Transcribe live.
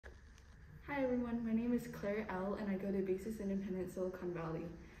Hi everyone, my name is Claire L. and I go to Basis Independent Silicon Valley.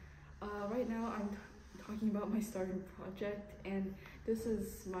 Right now I'm talking about my starter project, and this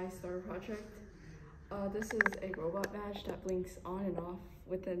is my starter project. This is a robot badge that blinks on and off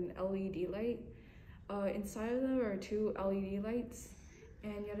with an LED light. Inside of them are two LED lights,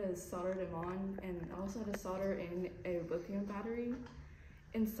 and you have to solder them on, and also have to solder in a lithium battery.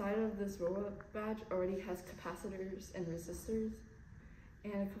 Inside of this robot badge already has capacitors and resistors.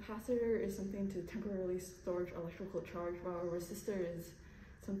 And a capacitor is something to temporarily store electrical charge, while a resistor is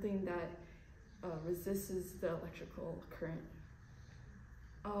something that resists the electrical current.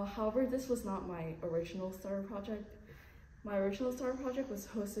 However, this was not my original starter project. My original starter project was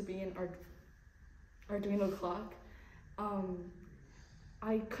supposed to be an Arduino clock.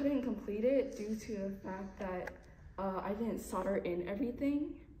 I couldn't complete it due to the fact that I didn't solder in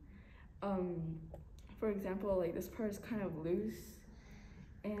everything. For example, like this part is kind of loose.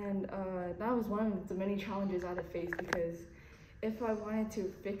 And that was one of the many challenges I had to face, because if I wanted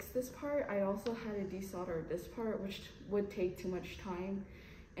to fix this part, I also had to desolder this part, which would take too much time,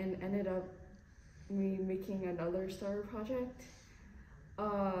 and ended up me making another starter project.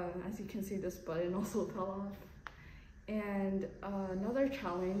 As you can see, this button also fell off. And another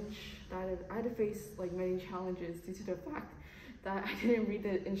challenge that I had to face, like many challenges, due to the fact that I didn't read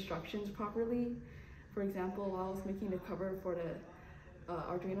the instructions properly. For example, while I was making the cover for the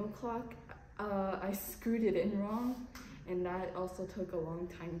Arduino clock, I screwed it in wrong, and that also took a long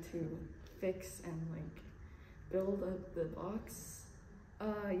time to fix and like build up the box.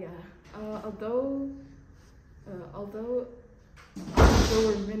 Although there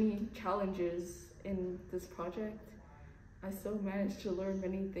were many challenges in this project, I still managed to learn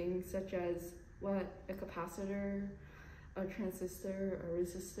many things, such as what a capacitor, a transistor, a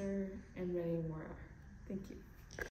resistor, and many more are. Thank you.